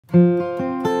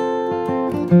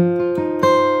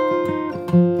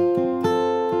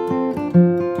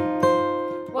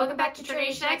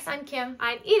Jen.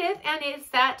 I'm Edith, and it's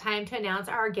that time to announce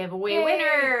our giveaway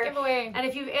winner. Giveaway. And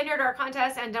if you've entered our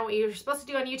contest and done what you're supposed to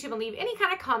do on YouTube and leave any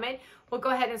kind of comment, we'll go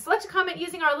ahead and select a comment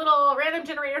using our little random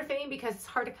generator thing, because it's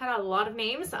hard to cut out a lot of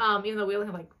names, even though we only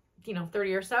have like,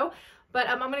 30 or so. But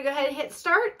I'm going to go ahead and hit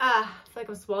start. I feel like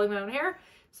I'm swallowing my own hair.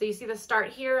 So you see the start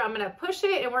here. I'm going to push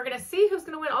it, and we're going to see who's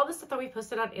going to win all the stuff that we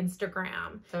posted on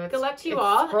Instagram. So good luck to you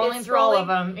all. Scrolling through all of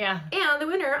them. Yeah. And the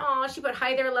winner, she put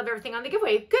hi there, love everything on the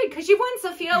giveaway. Good, because you won,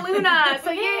 Sophia Luna.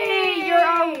 So yay, you're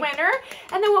our winner.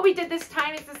 And then what we did this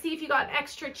time is to see if you got an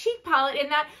extra cheek palette in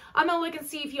that. I'm going to look and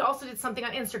see if you also did something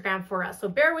on Instagram for us. So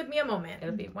bear with me a moment.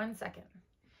 It'll be 1 second.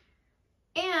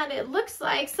 And it looks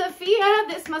like, Sophia,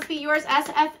 this must be yours,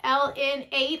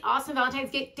 SFLN8, awesome Valentine's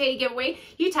Day giveaway.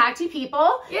 You tagged 2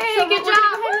 people. Yay, so good job. Go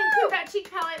ahead and include that cheek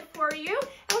palette for you.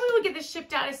 And we will get this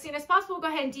shipped out as soon as possible. We'll go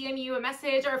ahead and DM you a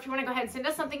message, or if you want to go ahead and send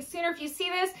us something sooner, if you see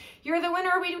this, you're the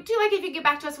winner. We do like if you get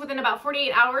back to us within about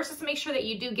 48 hours, just to make sure that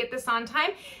you do get this on time.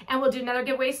 And we'll do another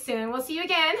giveaway soon. We'll see you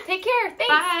again. Take care. Thanks.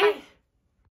 Bye. Bye.